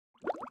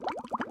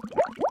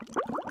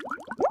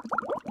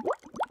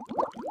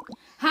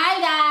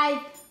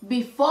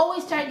before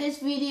we start this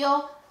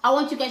video, I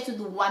want you guys to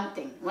do one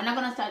thing. We're not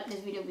gonna start this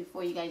video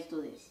before you guys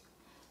do this.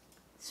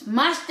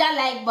 Smash that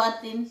like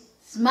button,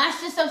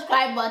 smash the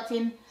subscribe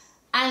button,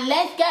 and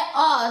let's get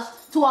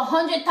us to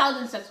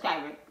 100,000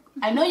 subscribers.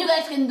 I know you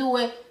guys can do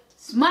it.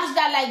 Smash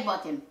that like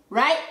button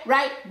right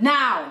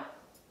now.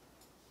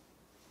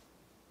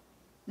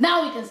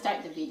 Now we can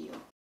start the video.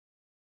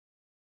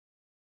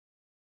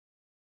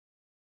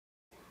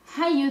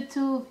 Hi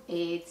YouTube,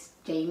 it's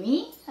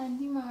Jamie and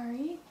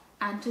Imari,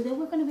 and today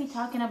we're going to be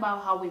talking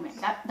about how we met.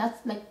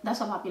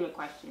 That's a popular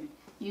question.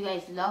 You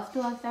guys love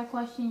to ask that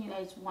question. You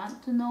guys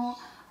want to know,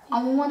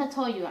 and we want to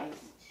tell you guys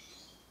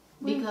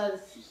because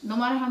no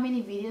matter how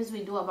many videos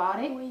we do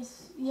about it,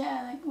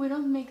 we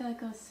don't make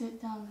like a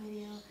sit down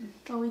video,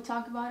 but we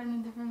talk about it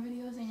in different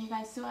videos, and you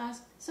guys still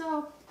ask.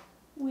 So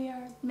we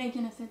are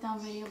making a sit down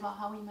video about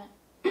how we met.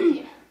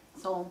 Yeah.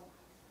 So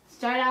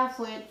start off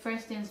with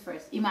first things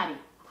first. Imari,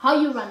 how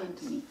you run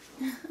into me?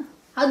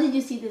 How did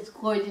you see this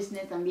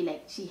gorgeousness and be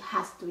like, she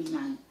has to be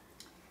mine?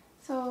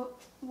 So,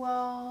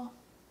 well,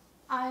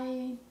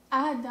 I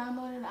had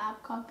downloaded an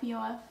app called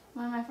POF.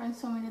 One of my friends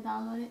told me to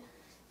download it.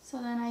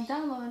 So then I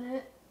downloaded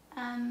it,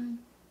 and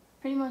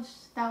pretty much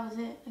that was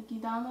it. Like, you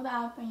download the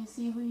app and you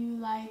see who you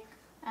like,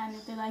 and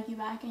if they like you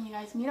back, and you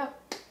guys meet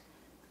up.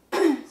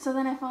 So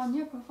then I found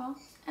your profile,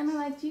 and I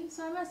liked you,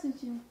 so I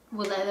messaged you.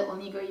 Was I the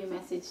only girl you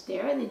messaged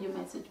there, or did you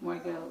message more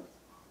girls?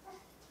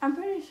 I'm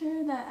pretty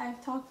sure that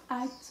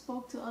I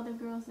spoke to other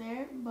girls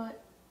there,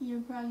 but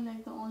you're probably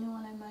like the only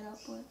one I met up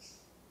with.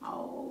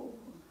 Oh,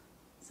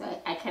 so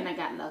I kind of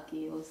got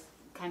lucky. It was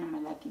kind of my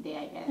lucky day,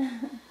 I guess.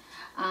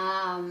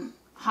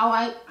 How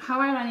I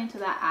ran into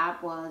that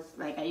app was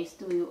like I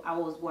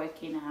was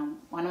working and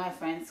one of my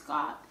friends,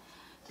 Scott,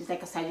 he's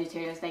like a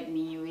Sagittarius like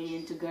me, really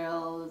into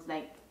girls.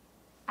 Like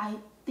I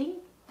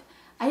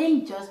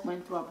didn't just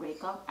went through a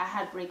breakup. I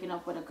had broken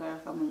up with a girl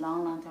from a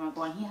long time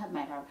ago, and he had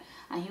met her,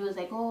 and he was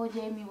like, "Oh,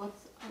 Jamie,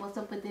 what's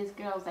up with this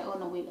girl?" I was like, "Oh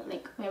no, we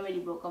already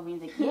broke up."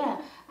 He's like,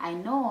 "Yeah, I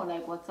know.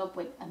 Like, what's up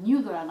with a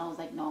new girl?" And I was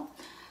like, "No,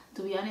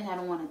 to be honest, I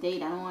don't want to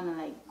date. I don't want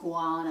to like go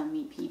out and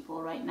meet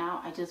people right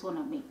now. I just want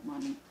to make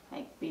money.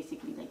 Like,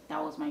 basically, like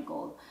that was my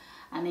goal."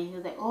 And then he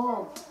was like,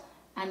 "Oh."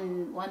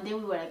 And one day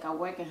we were like at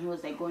work, and he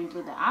was like going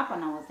through the app,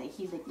 and I was like,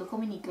 he's like, "Look how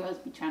many girls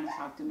be trying to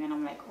talk to me." And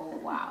I'm like, "Oh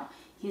wow."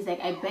 He's like,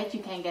 "I bet you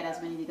can't get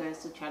as many girls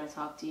to try to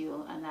talk to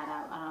you on that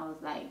app." And I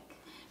was like,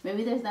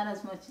 maybe there's not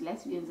as much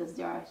lesbians as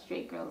there are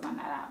straight girls on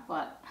that app.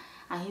 But,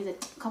 and he's like,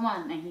 "Come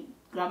on." And he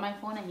grabbed my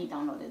phone and he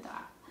downloaded the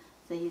app.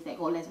 So he's like,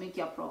 "Oh, let's make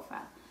your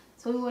profile."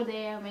 So we were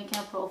there making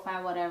a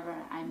profile, whatever.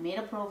 I made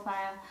a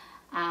profile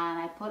and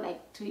I put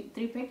like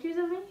three pictures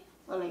of me,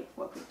 or like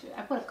 4 pictures.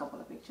 I put a couple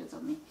of pictures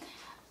of me.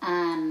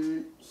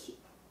 And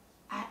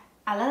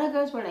a lot of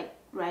girls were like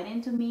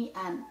writing to me,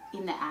 and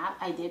in the app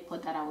I did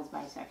put that I was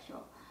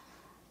bisexual.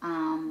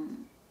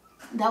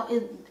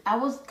 I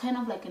was kind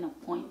of like in a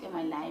point in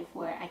my life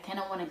where I kind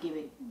of want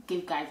to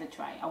give guys a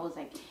try. I was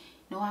like, you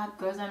know what,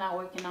 girls are not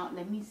working out.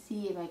 Let me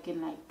see if I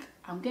can, like,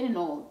 I'm getting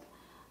old.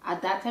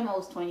 At that time I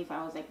was 25.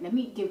 I was like, let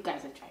me give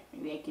guys a try.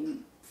 Maybe I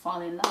can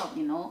fall in love,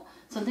 you know.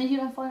 Sometimes you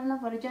don't fall in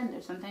love with a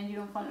gender. Sometimes you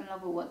don't fall in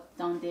love with what's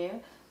down there,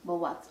 but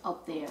what's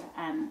up there.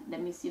 And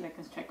let me see if I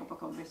can strike up a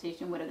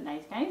conversation with a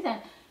nice guys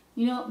and,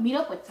 you know, meet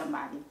up with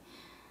somebody.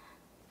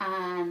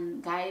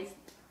 And guys,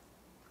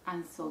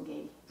 I'm so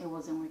gay. It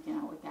wasn't working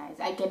out with guys.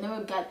 I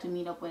never got to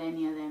meet up with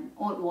any of them.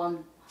 Only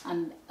one,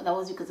 and that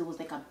was because it was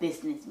like a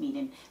business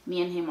meeting.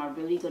 Me and him are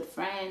really good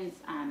friends,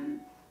 and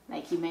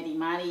like he met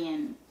Imari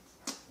and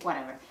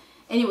whatever.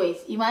 Anyways,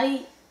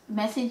 Imari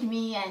messaged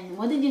me, and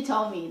what did you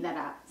tell me in that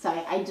app?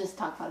 Sorry, I just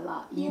talk a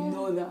lot. You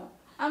know that.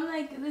 I'm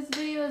like, this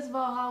video is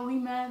about how we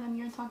met, and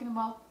you're talking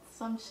about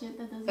some shit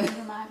that doesn't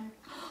even matter.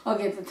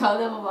 Okay, so tell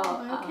them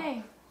about.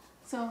 Okay,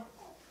 so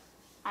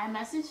I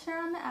messaged her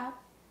on the app.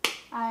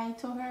 I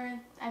told her,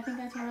 I think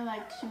I told her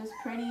like she was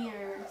pretty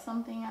or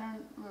something. I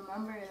don't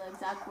remember the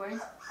exact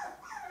words.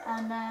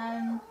 And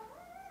then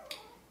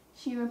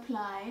she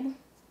replied.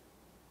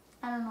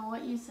 I don't know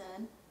what you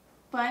said,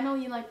 but I know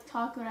you like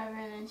talk whatever.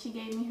 And then she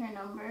gave me her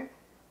number.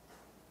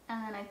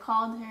 And then I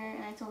called her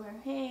and I told her,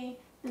 "Hey,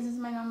 this is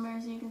my number,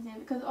 so you can save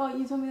it." Because, oh,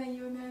 you told me that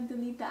you were gonna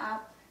delete the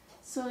app.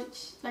 So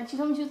she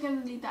told me she was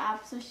gonna delete the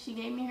app. So she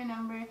gave me her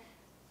number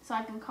so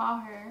I can call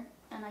her.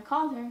 And I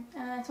called her,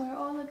 and I told her,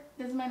 "Oh, look,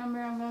 this is my number.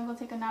 I'm going to go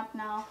take a nap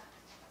now.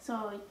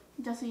 So,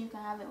 just so you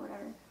can have it,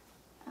 whatever."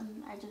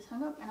 And I just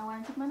hung up, and I went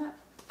and took my nap.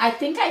 I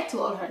think I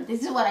told her,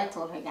 this is what I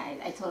told her, guys.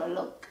 I told her,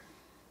 "Look,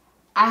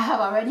 I have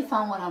already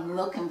found what I'm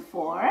looking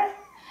for,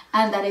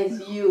 and that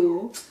is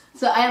you.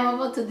 So, I am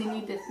about to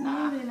delete this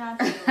now." You did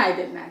not say that. I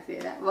did not say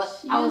that.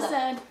 But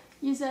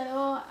you said,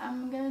 "Oh,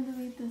 I'm going to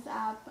delete this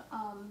app.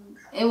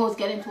 It was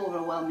getting too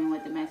overwhelming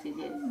with the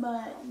messages.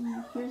 But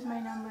here's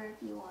my number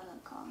if you want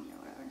to call me or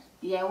whatever."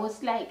 Yeah, it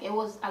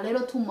was a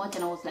little too much,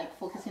 and I was like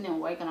focusing on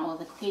work, and I was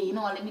like, okay, you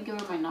know what, let me give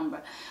her my number.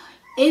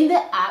 In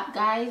the app,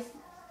 guys,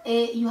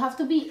 you have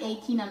to be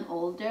 18 and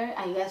older,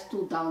 I guess,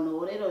 to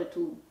download it or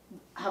to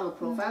have a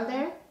profile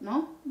there.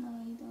 No? No,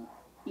 you don't.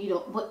 You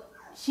don't. But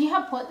she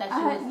had put that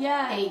she was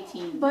yeah,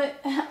 18. But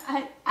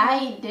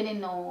I didn't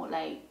know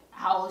like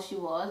how old she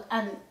was.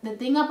 And the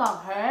thing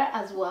about her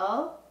as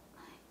well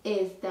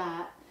is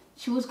that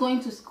she was going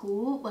to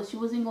school, but she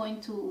wasn't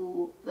going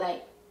to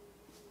like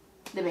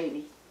the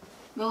baby.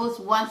 Goes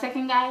 1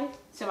 second, guys.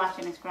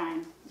 Sebastian is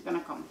crying. He's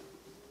gonna come.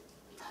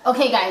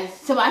 Okay, guys.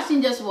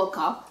 Sebastian just woke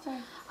up.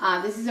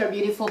 This is our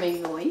beautiful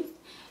baby boy.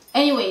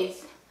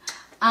 Anyways,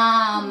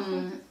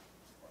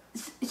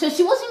 so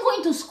she wasn't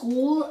going to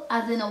school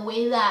as in a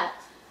way that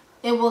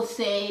it will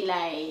say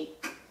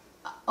like,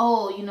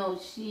 oh, you know,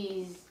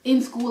 she's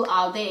in school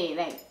all day.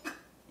 Like,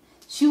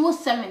 she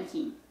was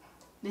 17.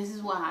 This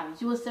is what happened.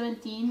 She was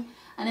 17,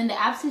 and then the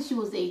app said she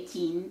was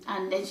 18,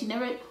 and then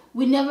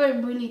we never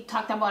really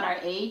talked about our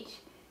age,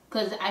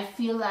 because I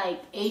feel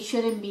like age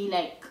shouldn't be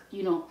like,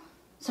 you know,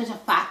 such a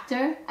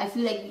factor. I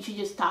feel like you should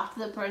just talk to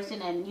the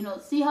person and, you know,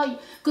 see how you,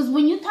 because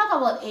when you talk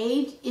about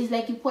age, it's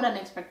like you put an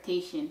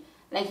expectation.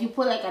 Like you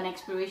put like an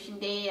expiration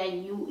date,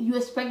 and you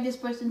expect this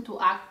person to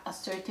act a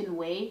certain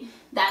way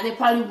that they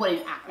probably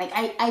wouldn't act. Like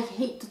I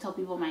hate to tell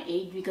people my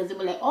age, because they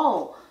were like,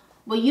 oh,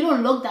 but you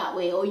don't look that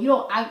way, or you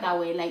don't act that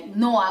way. Like,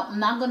 no, I'm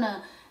not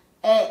gonna,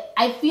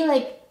 I feel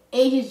like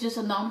age is just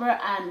a number,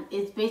 and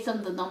it's based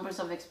on the numbers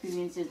of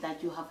experiences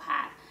that you have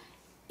had.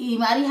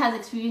 Imari has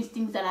experienced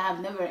things that I have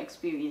never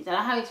experienced, and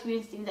I have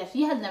experienced things that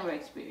she has never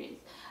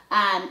experienced.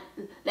 And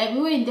like,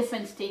 we were in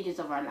different stages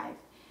of our life.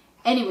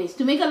 Anyways,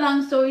 to make a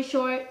long story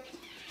short,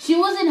 she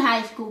was in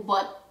high school,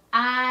 but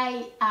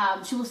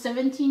she was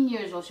 17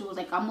 years old. She was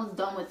like almost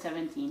done with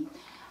 17.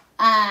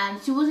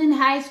 And she was in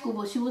high school,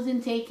 but you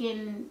weren't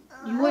taking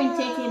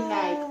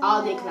like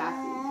all day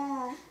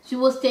classes. She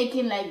was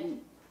taking like,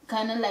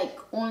 kind of like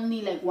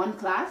only like one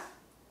class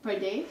per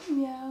day.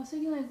 Yeah, I was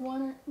taking like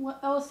on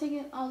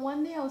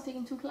one day I was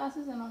taking 2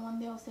 classes, and on one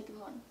day I was taking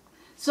 1.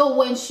 So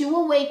when she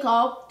would wake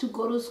up to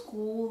go to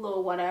school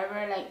or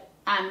whatever, like,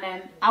 and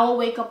then I will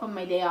wake up on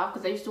my day off,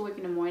 because I used to work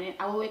in the morning.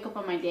 I will wake up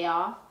on my day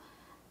off,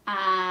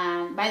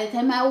 and by the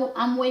time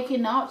I'm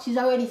waking up, she's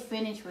already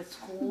finished with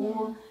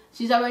school. Yeah.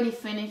 She's already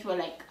finished with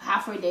like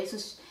half her day. So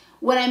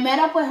when I met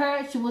up with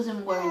her, she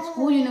wasn't wearing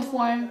school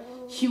uniform.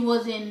 She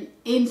wasn't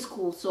in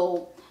school.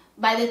 So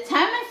by the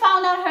time I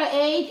found out her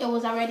age, it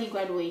was already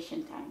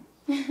graduation time.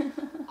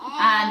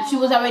 And she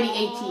was already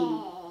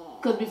 18.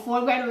 Because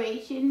before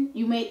graduation,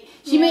 she made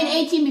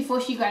 18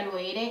 before she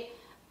graduated.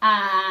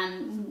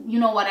 And, you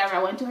know, whatever,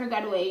 I went to her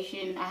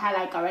graduation. I had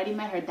like already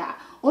met her dad.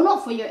 Oh no,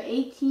 for your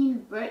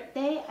 18th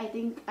birthday, I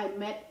think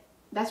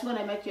that's when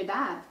I met your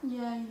dad.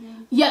 Yeah, you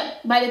did. Yeah,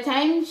 by the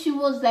time she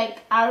was like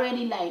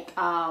already like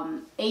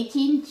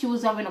 18, she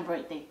was having a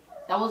birthday.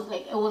 That was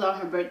like, it was on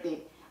her birthday.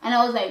 And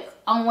I was like,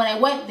 when I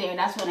went there,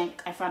 that's when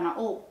I found out,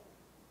 oh,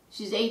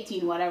 she's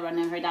 18, whatever. And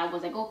then her dad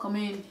was like, oh, come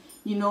in,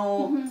 you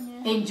know,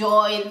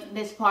 enjoy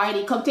this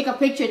party. Come take a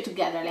picture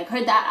together. Like,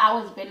 her dad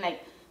always been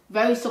like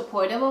very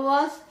supportive of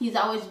us. He's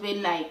always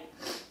been like,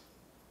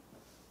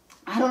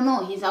 I don't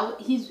know,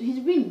 he's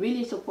been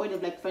really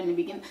supportive, like, from the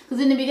beginning. Because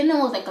in the beginning, I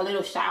was like a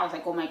little shy. I was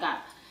like, oh my God,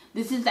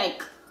 this is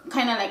like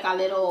kind of like a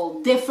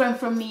little different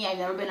from me. I've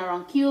never been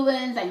around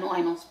Cubans. I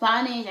know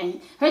Spanish.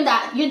 And your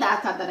dad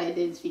thought that I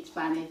didn't speak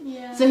Spanish.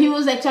 Yeah. So he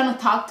was like trying to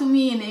talk to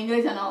me in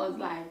English, and I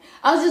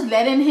was just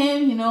letting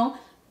him, you know,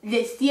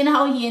 seeing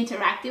how he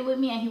interacted with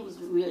me, and he was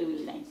really,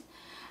 really nice.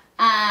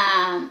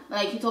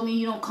 Like, he told me,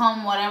 you know,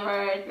 come,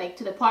 whatever, like,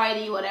 to the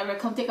party, whatever,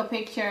 come take a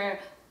picture,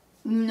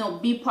 you know,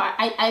 be part.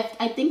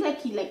 I think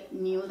like he like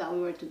knew that we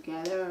were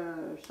together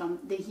or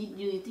something. Do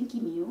you think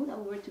he knew that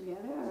we were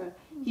together, or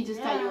he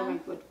just thought you were my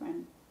good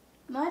friend?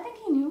 No, I think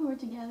he knew we were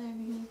together,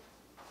 because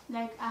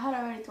like I had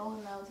already told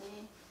him that I was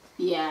gay.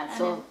 Yeah, and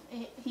so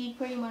he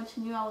pretty much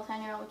knew I was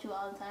hanging out with you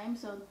all the time,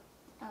 so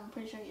I'm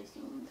pretty sure he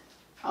assumed.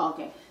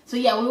 Okay, so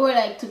yeah, we were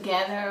like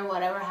together,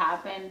 whatever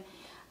happened,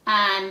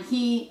 and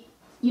he,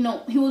 you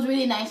know, he was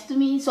really nice to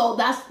me. So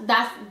that's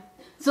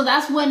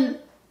when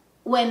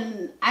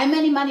I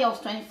met Imani, I was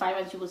 25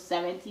 and she was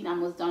 17. I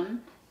was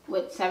done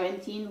with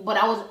 17, but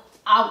I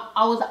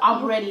was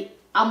already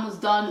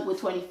almost done with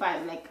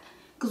 25. Like,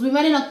 because we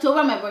met in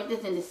October, my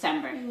birthday's in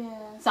December.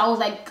 Yeah. So I was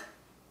like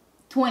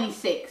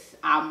 26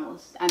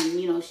 almost, and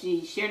you know,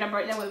 she shared a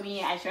birthday with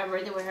me. I shared a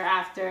birthday with her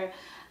after.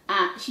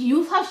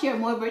 You have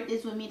shared more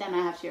birthdays with me than I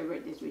have shared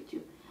birthdays with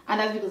you, and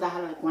that's because I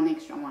had like one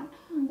extra one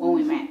when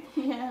we met.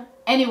 Yeah.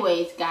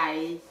 Anyways,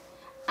 guys,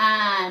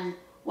 and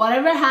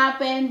whatever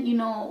happened, you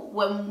know,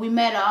 when we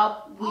met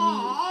up,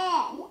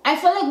 I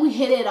felt like we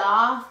hit it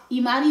off.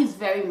 Imani is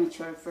very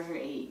mature for her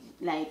age.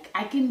 Like,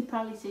 I can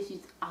probably say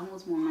she's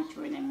almost more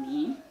mature than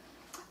me.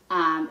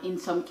 In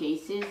some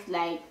cases,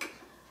 like,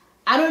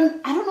 I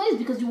don't know if it's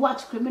because you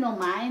watch Criminal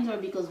Minds or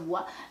because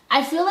what.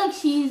 I feel like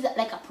she's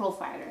like a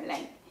profiler.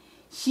 Like,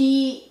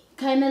 she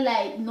kind of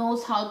like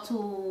knows how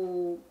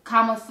to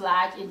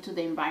camouflage into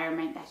the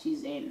environment that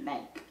she's in.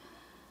 Like,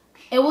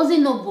 it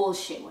wasn't no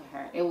bullshit with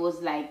her. It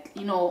was like,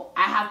 you know,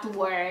 I have to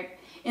work.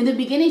 In the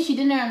beginning, she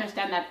didn't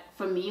understand that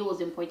for me it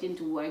was important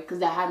to work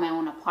because I had my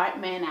own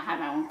apartment, I had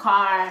my own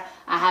car,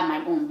 I had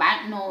my own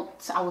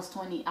banknotes. I was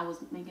 20, I was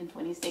making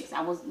 26.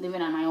 I was living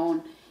on my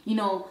own. You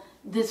know,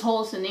 this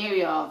whole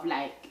scenario of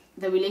like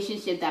the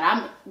relationship that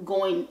I'm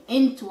going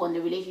into and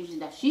the relationship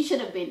that she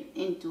should have been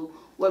into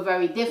were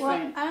very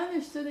different. Well, I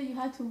understood that you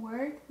had to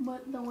work,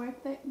 but the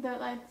work that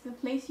the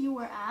place you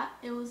were at,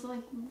 it was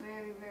like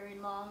very, very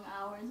long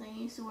hours, and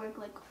you used to work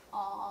like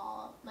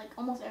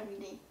almost every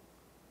day.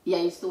 Yeah,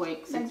 I used to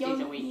work 6 days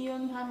a week. You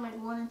only had like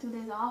 1 or 2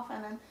 days off,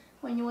 and then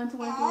when you went to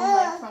work, it was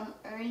like from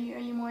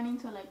early morning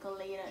to like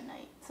late at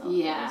night. So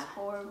yeah, it was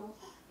horrible.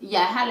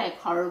 Yeah, I had like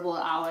horrible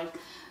hours.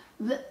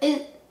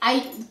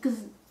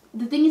 Because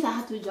the thing is, I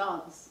had 2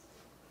 jobs.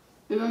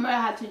 Remember, I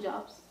had 2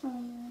 jobs. Oh,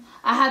 yeah.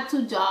 I had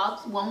 2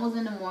 jobs. One was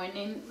in the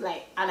morning,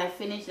 like, and I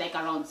finished like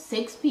around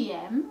 6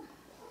 p.m.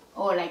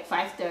 or like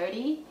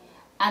 5:30,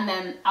 and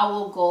then I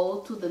will go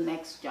to the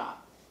next job,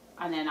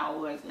 and then I'll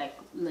work like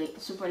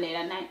super late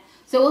at night.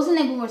 So it wasn't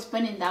like we were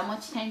spending that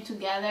much time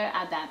together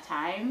at that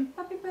time.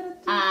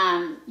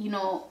 And you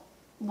know,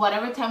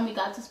 whatever time we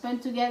got to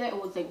spend together, it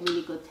was like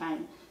really good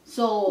time.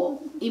 So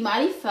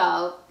Imari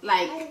felt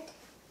like,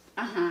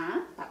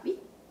 papi,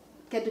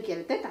 ¿qué tú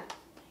quieres, teta?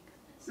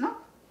 No,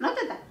 no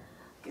teta.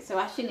 Okay,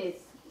 Sebastian is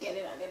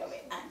getting a little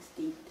bit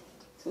antsy,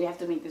 so we have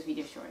to make this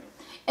video shorter.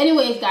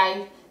 Anyways,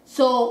 guys,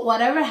 so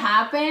whatever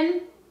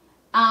happened,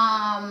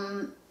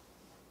 I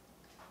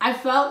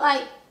felt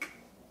like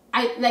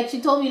she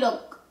told me,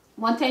 look,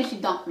 one time she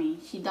dumped me.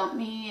 She dumped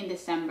me in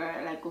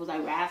December, like it was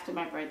like right after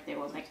my birthday. It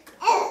was like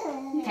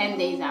 10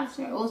 days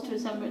after. It was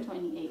December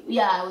 28th.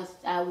 Yeah,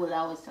 I will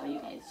always tell you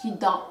guys. She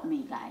dumped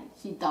me, guys.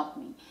 She dumped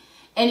me.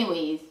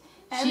 Anyways,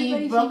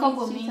 she broke up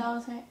with me.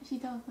 She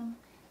tells them,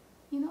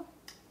 you know,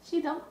 she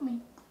dumped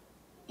me.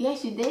 Yeah,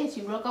 she did.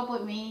 She broke up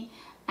with me,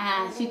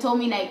 and she told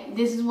me like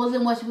this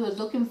wasn't what she was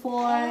looking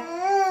for.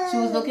 She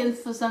was looking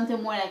for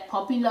something more like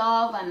puppy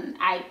love, and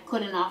I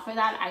couldn't offer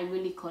that. I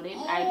really couldn't.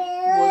 I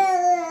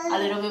was a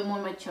little bit more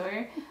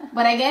mature,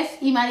 but I guess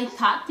Imari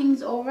thought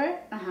things over.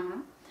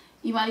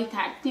 Imari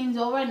thought things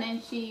over, and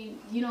then she,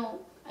 you know,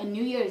 on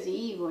New Year's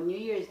Eve or New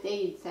Year's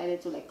Day,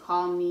 decided to like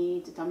call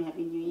me to tell me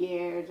Happy New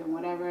Year's or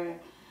whatever.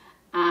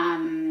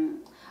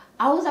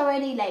 I was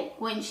already like,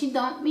 when she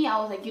dumped me, I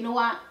was like, you know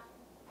what?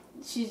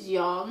 She's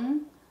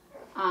young.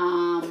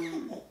 I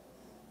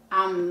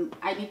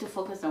need to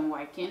focus on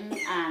working,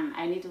 and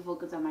I need to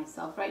focus on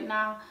myself right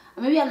now.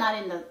 And maybe I'm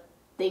not in the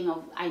thing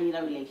of I need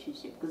a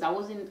relationship, because I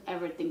wasn't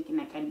ever thinking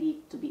like I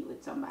need to be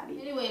with somebody.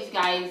 Anyways,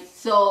 guys,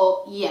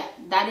 so yeah,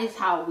 that is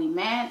how we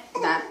met.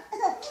 That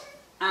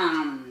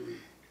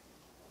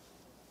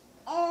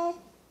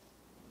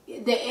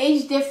the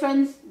age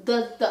difference,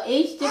 does the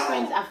age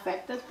difference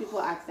affect us? People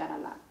ask that a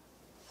lot.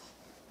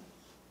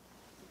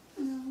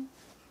 No.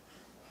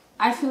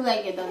 I feel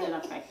like it doesn't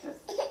affect us.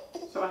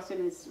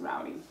 Sebastian is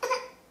rowdy.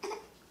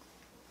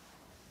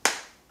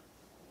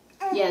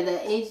 Yeah,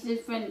 the age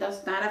difference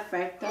does not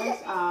affect us.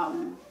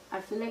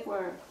 I feel like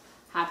we're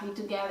happy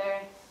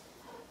together.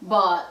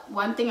 But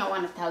one thing I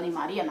want to tell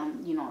Imari, and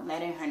I'm, you know,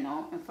 letting her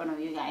know in front of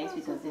you guys,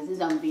 because this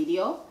is on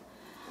video.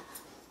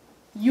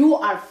 You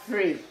are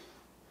free.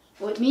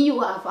 With me,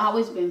 you have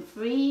always been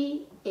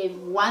free. If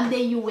one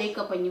day you wake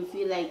up and you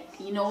feel like,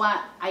 you know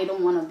what, I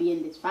don't want to be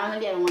in this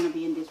family, I don't want to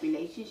be in this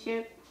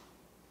relationship,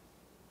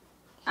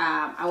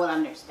 I will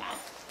understand.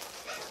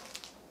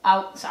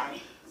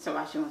 Sorry,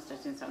 Sebastian was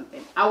touching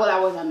something. I will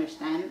always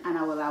understand, and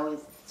I will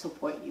always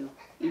support you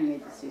in your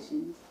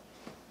decisions.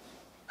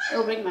 It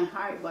will break my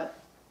heart, but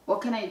what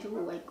can I do?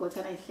 Like, what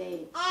can I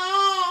say?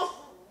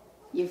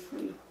 You're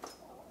free.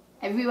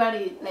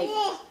 Everybody, like,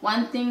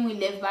 one thing we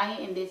live by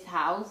in this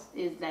house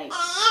is like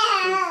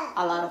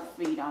a lot of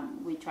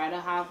freedom. We try to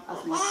have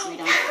as much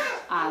freedom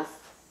as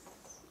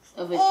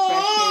of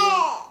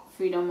expression,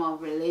 freedom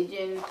of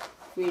religion,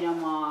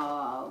 freedom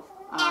of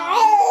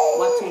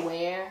what to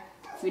wear,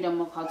 freedom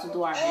of how to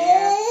do our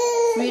hair,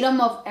 freedom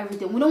of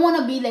everything. We don't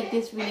want to be like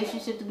this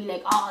relationship to be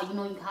like, oh, you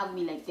know, you have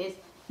me like this.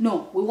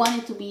 No, we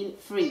want it to be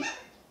free.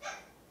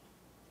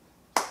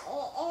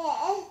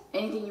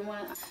 Anything you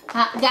want to...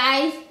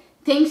 Guys,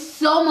 thanks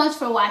so much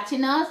for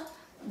watching us.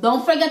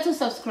 Don't forget to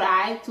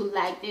subscribe, to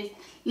like this.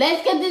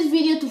 Let's get this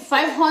video to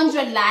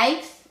 500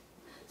 likes.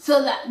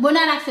 So that we're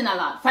not asking a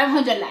lot.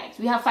 500 likes.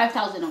 We have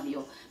 5,000 of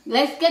you.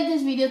 Let's get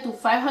this video to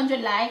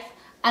 500 likes.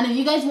 And if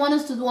you guys want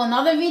us to do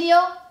another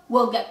video,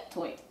 we'll get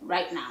to it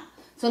right now.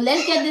 So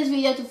let's get this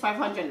video to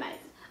 500 likes.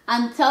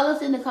 And tell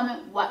us in the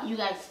comment what you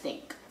guys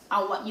think.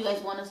 And what you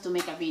guys want us to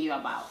make a video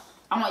about.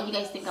 And what you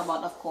guys think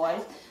about, of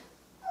course,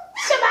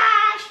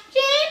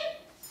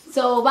 Sebastian.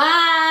 So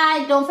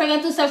bye. Don't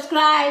forget to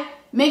subscribe.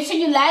 Make sure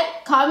you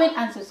like, comment,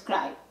 and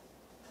subscribe.